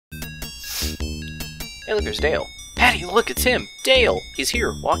Hey, look, there's Dale. Patty, look, it's him! Dale! He's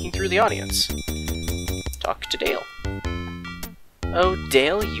here, walking through the audience. Talk to Dale. Oh,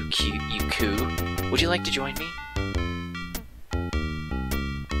 Dale, you coo. Would you like to join me?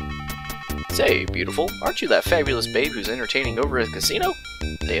 Say, beautiful, aren't you that fabulous babe who's entertaining over at the casino?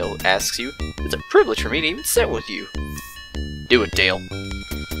 Dale asks you. It's a privilege for me to even sit with you. Do it, Dale.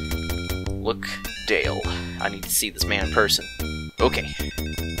 Look, Dale, I need to see this man in person. Okay.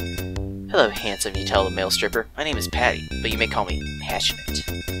 Hello, handsome, you tell the male stripper. My name is Patty, but you may call me Passionate.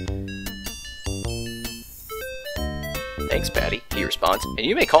 Thanks, Patty, he responds, and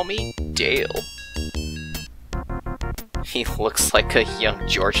you may call me Dale. He looks like a young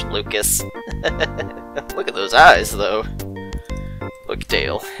George Lucas. Look at those eyes, though. Look,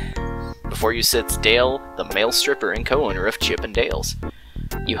 Dale. Before you sits Dale, the male stripper and co-owner of Chip and Dale's.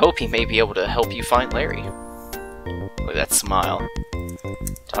 You hope he may be able to help you find Larry. Look at that smile.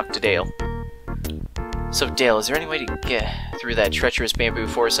 Talk to Dale. So, Dale, is there any way to get through that treacherous bamboo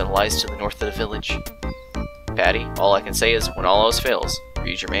forest that lies to the north of the village? Patty, all I can say is, when all else fails,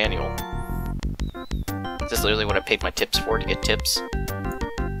 read your manual. Is this literally what I paid my tips for, to get tips?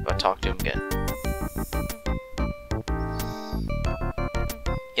 I'll talk to him again.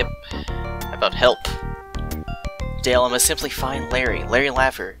 Yep. About help. Dale, I must simply find Larry. Larry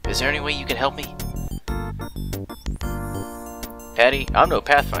Laffer. Is there any way you can help me? Patty, I'm no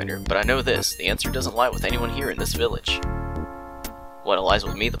pathfinder, but I know this. The answer doesn't lie with anyone here in this village. What, it lies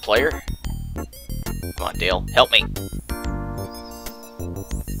with me, the player? Come on, Dale. Help me!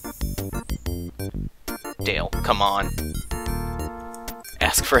 Dale, come on.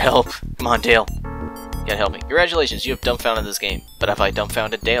 Ask for help. Come on, Dale. You gotta help me. Congratulations, you have dumbfounded this game. But have I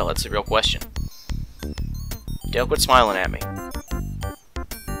dumbfounded Dale? That's the real question. Dale, quit smiling at me.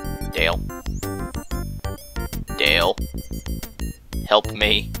 Dale. Dale. Help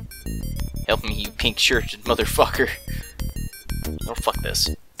me. Help me, you pink-shirted motherfucker. Oh, fuck this.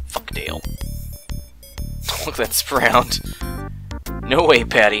 Fuck Dale. Look at that frown. No way,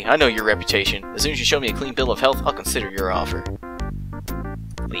 Patty. I know your reputation. As soon as you show me a clean bill of health, I'll consider your offer.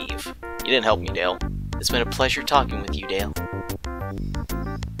 Leave. You didn't help me, Dale. It's been a pleasure talking with you, Dale.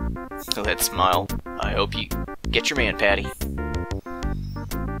 Look at that smile. I hope you get your man, Patty.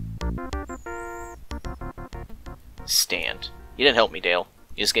 Stand. You didn't help me, Dale.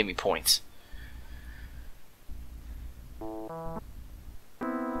 You just gave me points.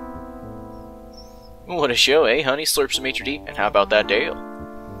 What a show, eh, honey? Slurps some maitre d'. And how about that Dale?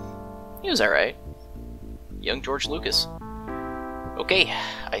 He was alright. Young George Lucas. Okay,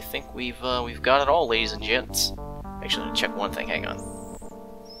 I think we've got it all, ladies and gents. Actually, let me check one thing. Hang on.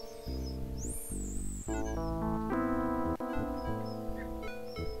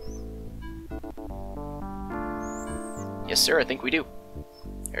 Yes, sir. I think we do.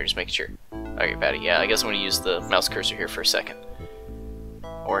 Here, just making sure. Okay, Patty. Yeah, I guess I'm gonna use the mouse cursor here for a second,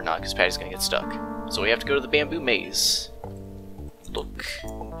 or not, because Patty's gonna get stuck. So we have to go to the bamboo maze. Look,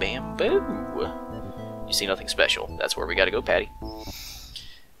 bamboo. You see nothing special. That's where we gotta go, Patty.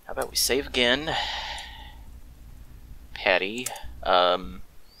 How about we save again? Patty, bambooing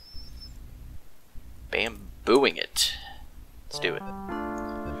it. Let's do it.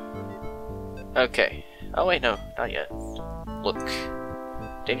 Okay. Oh wait, no, not yet. Look.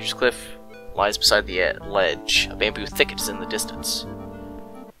 Dangerous cliff lies beside the ledge. A bamboo thicket is in the distance.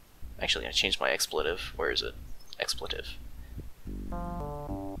 Actually, I changed my expletive. Where is it? Expletive.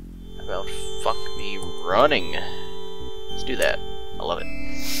 How about fuck me running? Let's do that. I love it.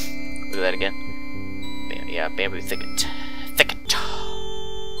 Look at that again. Yeah, bamboo thicket. Thicket.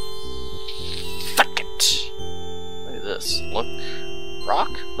 Thicket. Look at this. Look. Rock?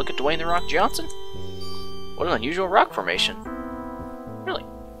 Look at Dwayne The Rock Johnson. What an unusual rock formation. Really?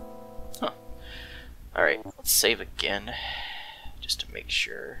 Huh. Alright, let's save again. Just to make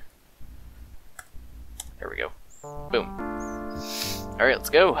sure. There we go. Boom. Alright, let's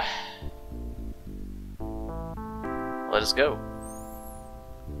go. Let us go.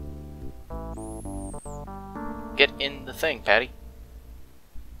 Get in the thing, Patty.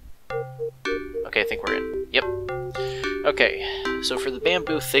 Okay, I think we're in. Yep. Okay, so for the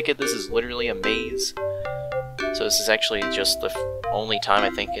bamboo thicket, this is literally a maze. So this is actually just the only time,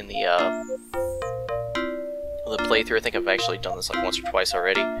 I think, in the playthrough. I think I've actually done this like once or twice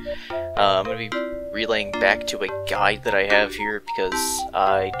already. I'm going to be relaying back to a guide that I have here because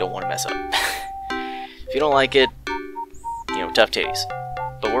I don't want to mess up. If you don't like it, you know, tough titties.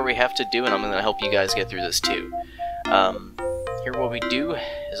 But what we have to do, and I'm going to help you guys get through this too. Here what we do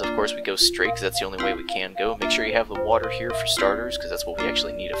is, of course, we go straight because that's the only way we can go. Make sure you have the water here for starters because that's what we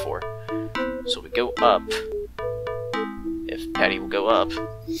actually need it for. So we go up. If Patty will go up.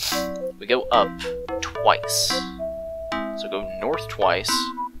 We go up twice. So go north twice.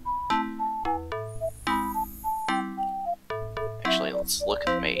 Actually, let's look at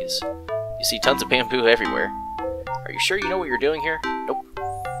the maze. You see tons of bamboo everywhere. Are you sure you know what you're doing here? Nope.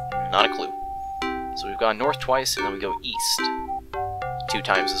 Not a clue. So we've gone north twice, and then we go east 2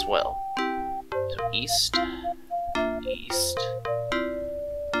 times as well. So east, east.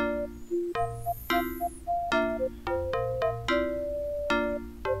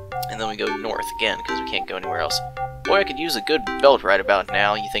 And then we go north again, because we can't go anywhere else. Boy, I could use a good belt right about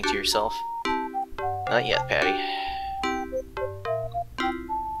now, you think to yourself. Not yet, Patty.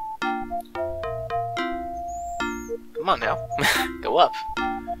 Come on now. Go up.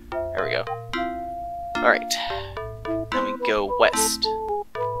 There we go. Alright. Then we go west,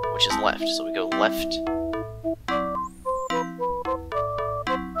 which is left. So we go left.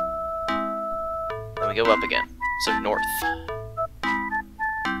 Then we go up again. So north.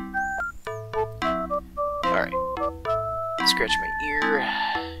 Alright. Scratch my ear.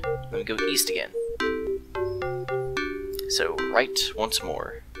 Then we go east again. So right once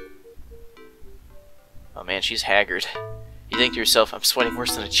more. Oh man, she's haggard. You think to yourself, I'm sweating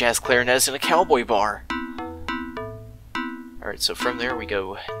worse than a jazz clarinetist in a cowboy bar. Alright, so from there we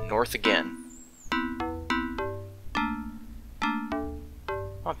go north again.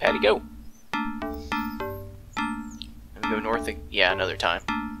 Come on, Patty, go! And we go north yeah, another time.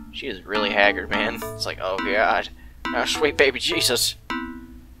 She is really haggard, man. It's like, oh god. Oh, sweet baby Jesus.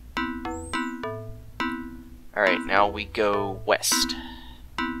 Alright, now we go west.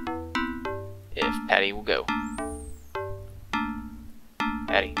 If Patty will go.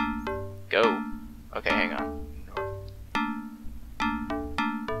 Patty, go. Okay, hang on.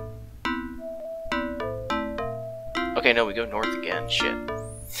 Okay, no, we go north again. Shit.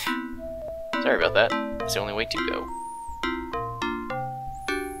 Sorry about that. That's the only way to go.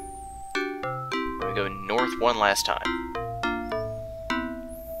 We go north one last time.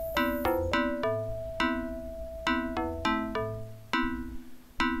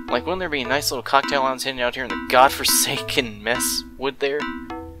 Like, wouldn't there be a nice little cocktail lounge hidden out here in the godforsaken mess, would there?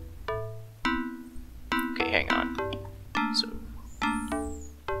 Okay, hang on. So...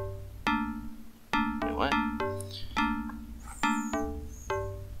 wait, what?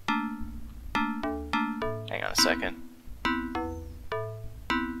 Hang on a second.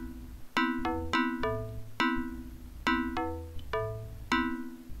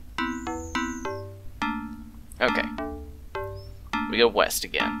 Okay. We go west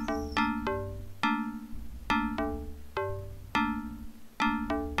again.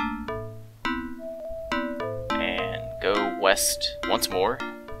 And go west once more.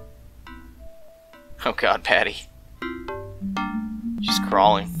 Oh god, Patty. She's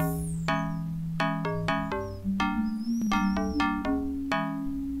crawling.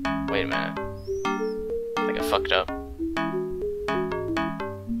 Wait a minute. I think I fucked up.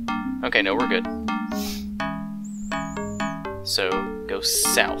 Okay, no, we're good. So, go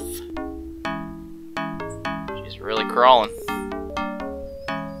south. She's really crawling.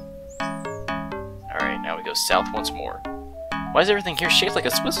 Alright, now we go south once more. Why is everything here shaped like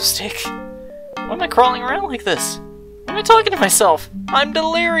a swizzle stick? Why am I crawling around like this? Why am I talking to myself? I'm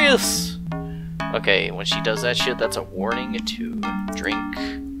delirious! Okay, when she does that shit, that's a warning to drink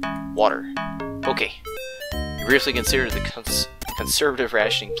water. Okay. You briefly considered the conservative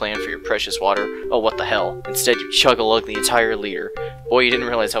rationing plan for your precious water. Oh, what the hell. Instead, you chug-a-lug the entire liter. Boy, you didn't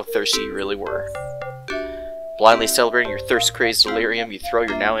realize how thirsty you really were. Blindly celebrating your thirst-crazed delirium, you throw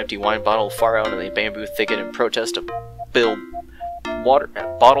your now-empty wine bottle far out in the bamboo thicket in protest of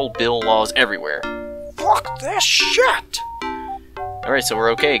bottle bill laws everywhere. Fuck this shit! Alright, so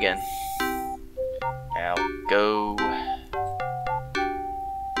we're okay again. Now, go...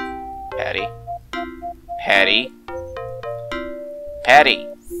 Patty. Patty. Patty!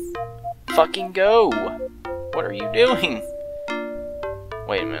 Fucking go! What are you doing?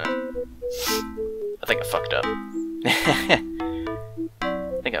 Wait a minute. I think I fucked up.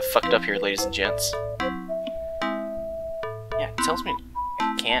 I think I fucked up here, ladies and gents. Yeah, it tells me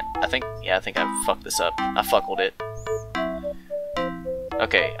I can't. I think I fucked this up. I fuckled it.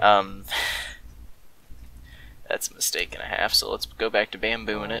 Okay, that's a mistake and a half, so let's go back to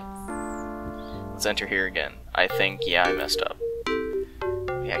bambooing it. Let's enter here again. I think, yeah, I messed up.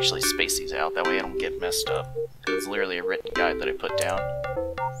 Let me actually space these out, that way I don't get messed up. It's literally a written guide that I put down.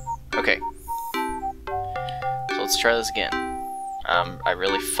 Okay. So let's try this again. I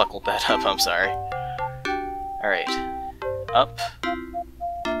really fuckled that up, I'm sorry. Alright. Up.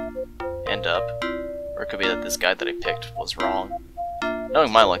 And up. Or it could be that this guide that I picked was wrong.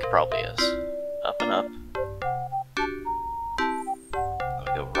 Knowing my luck, it probably is. Up and up. Let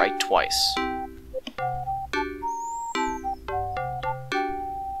me go right twice.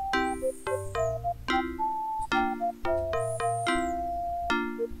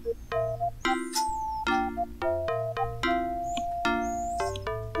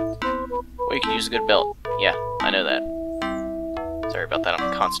 Well, you can use a good belt. Yeah, I know that. Sorry about that,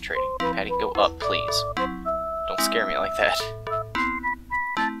 I'm concentrating. Patty, go up, please. Don't scare me like that.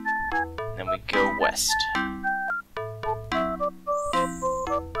 Then we go west.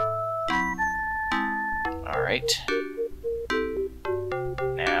 Alright.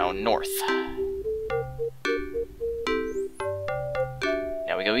 Now north.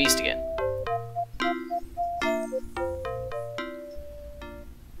 Now we go east again.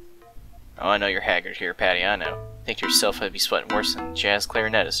 Oh, I know you're haggard here, Patty, I know. Think to yourself I'd be sweating worse than jazz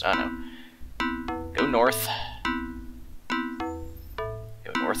clarinetist, I know. Go north.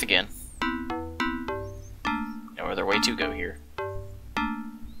 Go north again. No other way to go here.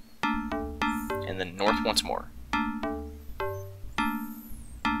 And then north once more.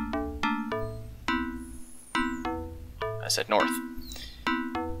 I said north.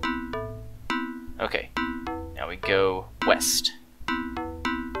 Okay, now we go west.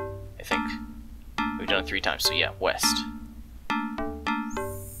 I think we've done it 3 times, so yeah, west.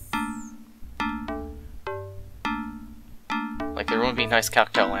 Like there won't be a nice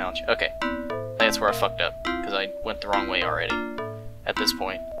cocktail lounge. Okay, that's where I fucked up, because I went the wrong way already at this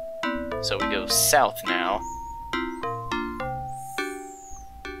point. So we go south now.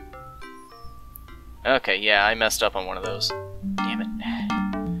 Okay, yeah, I messed up on one of those. Damn it.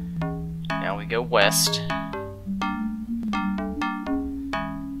 Now we go west.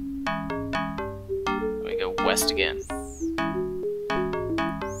 We go west again.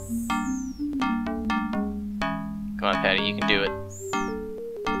 Come on, Patty, you can do it.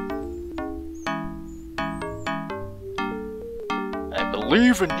 I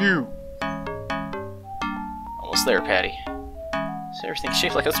believe in you! Almost there, Patty. So everything's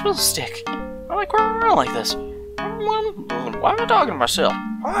shaped like a swizzle stick. I like running around like this. Why am I talking to myself?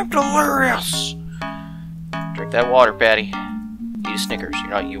 I'm delirious! Drink that water, Patty. Eat a Snickers. You're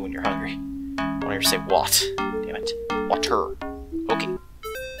not you when you're hungry. I don't ever say what. Damn it. Water. Okay.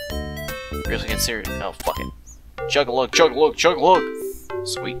 Really consider. Oh, fuck it. Chug-a-lug, chug-a-lug, chug-a-lug!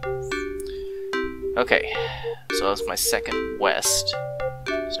 Sweet. Okay. So that's my second west.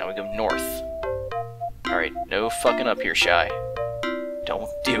 So now we go north. Alright, no fucking up here, Shy. Don't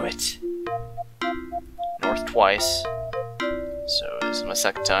do it. North twice. So this is my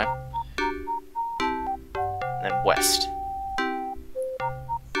second time. And then west.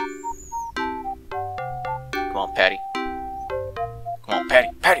 Come on, Patty. Come on, Patty,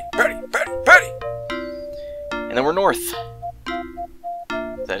 Patty, Patty, Patty, Patty! And then we're north.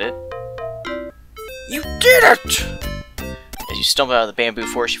 Is that it? You did it! As you stumble out of the bamboo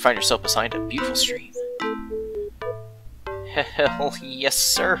forest, you find yourself beside a beautiful stream. Hell yes,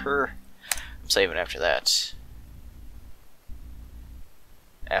 sir. I'm saving after that.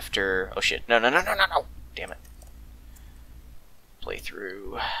 After... oh shit. No, no, no, no, no, no! Damn it.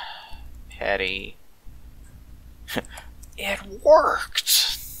 Playthrough. Patty. It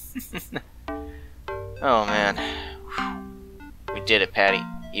worked! Oh man. We did it, Patty.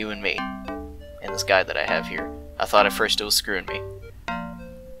 You and me. And this guy that I have here. I thought at first it was screwing me.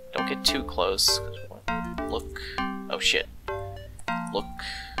 Don't get too close. Look. Oh shit. Look.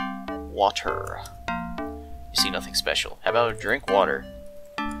 Water. You see nothing special. How about drink water?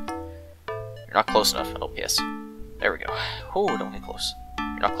 You're not close enough. Oh, piss. There we go. Oh, don't get close.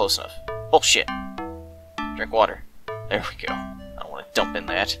 You're not close enough. Bullshit. Drink water. There we go. I don't want to dump in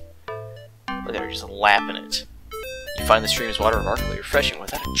that. Look at her just lapping it. You find the stream's water remarkably refreshing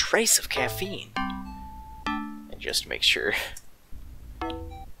without a trace of caffeine. And just to make sure.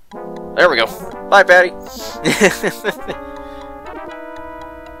 There we go. Bye, Patty.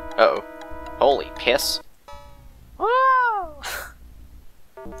 Uh-oh. Holy piss. Oh.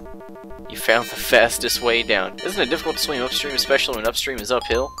 You found the fastest way down. Isn't it difficult to swim upstream, especially when upstream is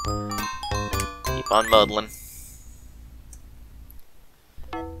uphill? Keep on muddling.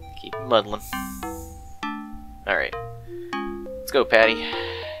 Keep muddling. Alright. Let's go, Patty.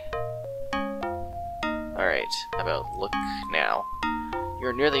 Alright, how about look now? You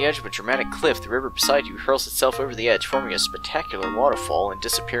are near the edge of a dramatic cliff. The river beside you hurls itself over the edge, forming a spectacular waterfall and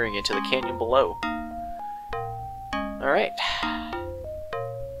disappearing into the canyon below. Alright.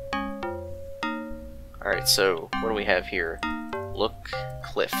 Alright, so what do we have here? Look,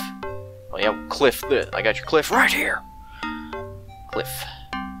 cliff. Oh yeah, cliff. I got your cliff right here! Cliff.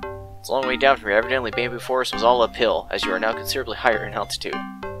 It's a long way down from here. Evidently, bamboo forest was all uphill, as you are now considerably higher in altitude.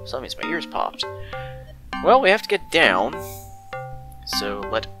 So that means my ears popped. Well, we have to get down. So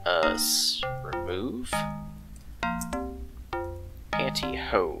let us remove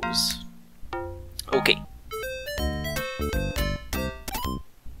pantyhose. Okay.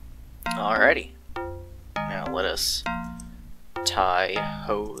 Alrighty. Now let us tie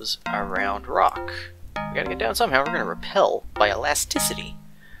hose around rock. We gotta get down somehow. We're gonna repel by elasticity.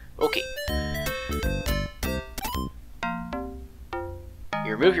 Okay.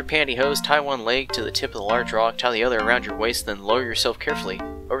 You remove your pantyhose, tie one leg to the tip of the large rock, tie the other around your waist, then lower yourself carefully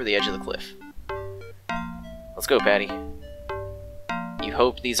over the edge of the cliff. Let's go, Patty. You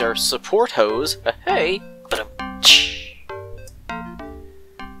hope these are support hose. Hey!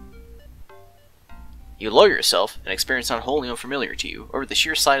 You lower yourself, an experience not wholly unfamiliar to you, over the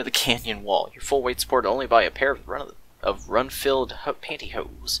sheer side of the canyon wall, your full weight supported only by a pair of run-filled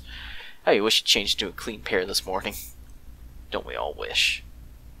pantyhose. How you wish you changed to a clean pair this morning. Don't we all wish?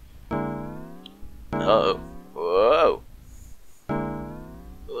 Uh-oh. Whoa.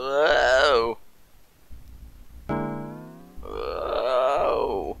 Whoa.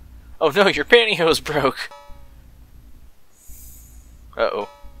 Whoa. Oh no, your pantyhose broke. Uh-oh.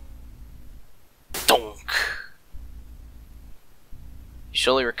 Donk. You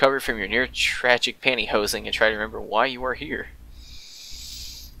slowly recover from your near-tragic pantyhosing and try to remember why you are here.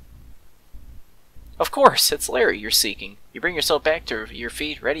 Of course, it's Larry you're seeking. You bring yourself back to your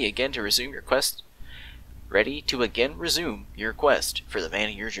feet, ready again to resume your quest. Ready to again resume your quest for the man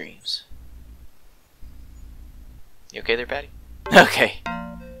of your dreams. You okay there, Patty? Okay.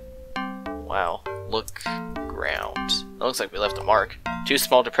 Wow. Look ground. It looks like we left a mark. 2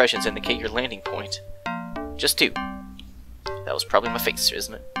 small depressions indicate your landing point. Just 2. That was probably my face,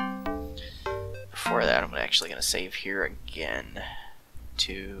 isn't it? Before that, I'm actually going to save here again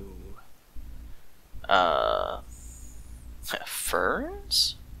to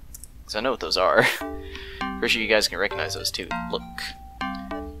ferns? Because I know what those are. Pretty sure you guys can recognize those too. Look.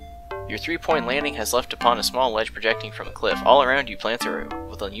 Your 3-point landing has left upon a small ledge projecting from the cliff. All around you, plants are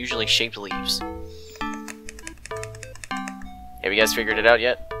with unusually shaped leaves. Have you guys figured it out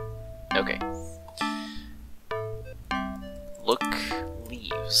yet? Okay. Look,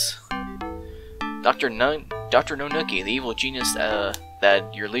 leaves. Dr. Nonuki, the evil genius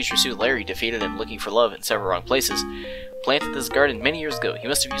that your Leisure Suit Larry defeated in looking for love in several wrong places, planted this garden many years ago. He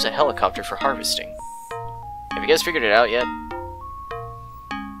must have used a helicopter for harvesting. Have you guys figured it out yet?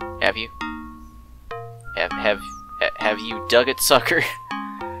 Have you? Have you dug it, sucker?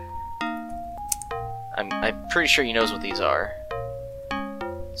 I'm pretty sure he knows what these are.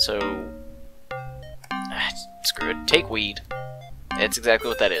 So, screw it. Take weed. It's exactly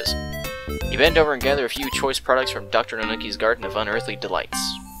what that is. You bend over and gather a few choice products from Dr. Nonuki's garden of unearthly delights.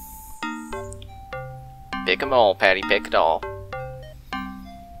 Pick 'em all, Patty. Pick it all.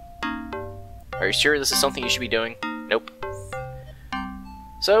 Are you sure this is something you should be doing? Nope.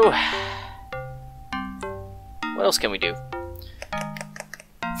 So, what else can we do?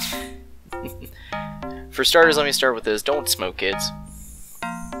 For starters, let me start with this. Don't smoke, kids.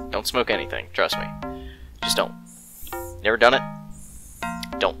 Don't smoke anything. Trust me. Just don't. Never done it?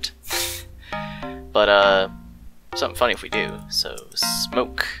 Don't. But, something funny if we do. So,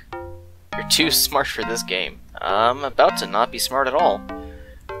 smoke. You're too smart for this game. I'm about to not be smart at all.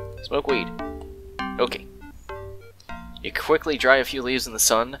 Smoke weed. Okay. You quickly dry a few leaves in the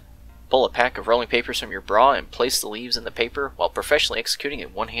sun, pull a pack of rolling papers from your bra, and place the leaves in the paper while professionally executing a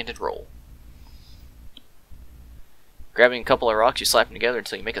one-handed roll. Grabbing a couple of rocks, you slap them together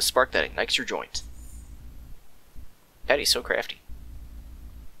until you make a spark that ignites your joint. Patty's so crafty.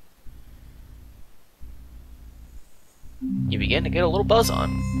 You begin to get a little buzz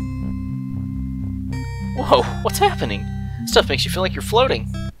on. Whoa, what's happening? This stuff makes you feel like you're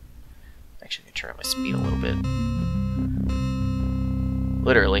floating. Actually, I'm going to turn up my speed a little bit.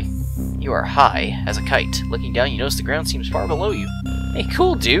 Literally, you are high as a kite. Looking down, you notice the ground seems far below you. Hey,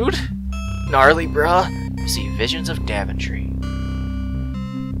 cool, dude! Gnarly, bruh! You see visions of Daventry.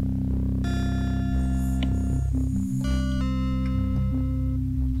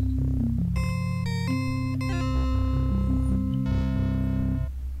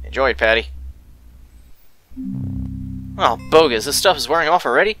 Enjoy it, Patty. Oh, bogus, this stuff is wearing off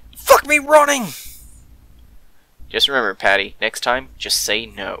already? Fuck me running! Just remember, Patty, next time, just say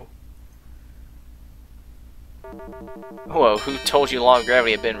no. Whoa, who told you law of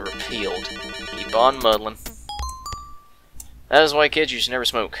gravity had been repealed? Keep on muddling. That is why, kids, you should never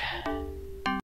smoke.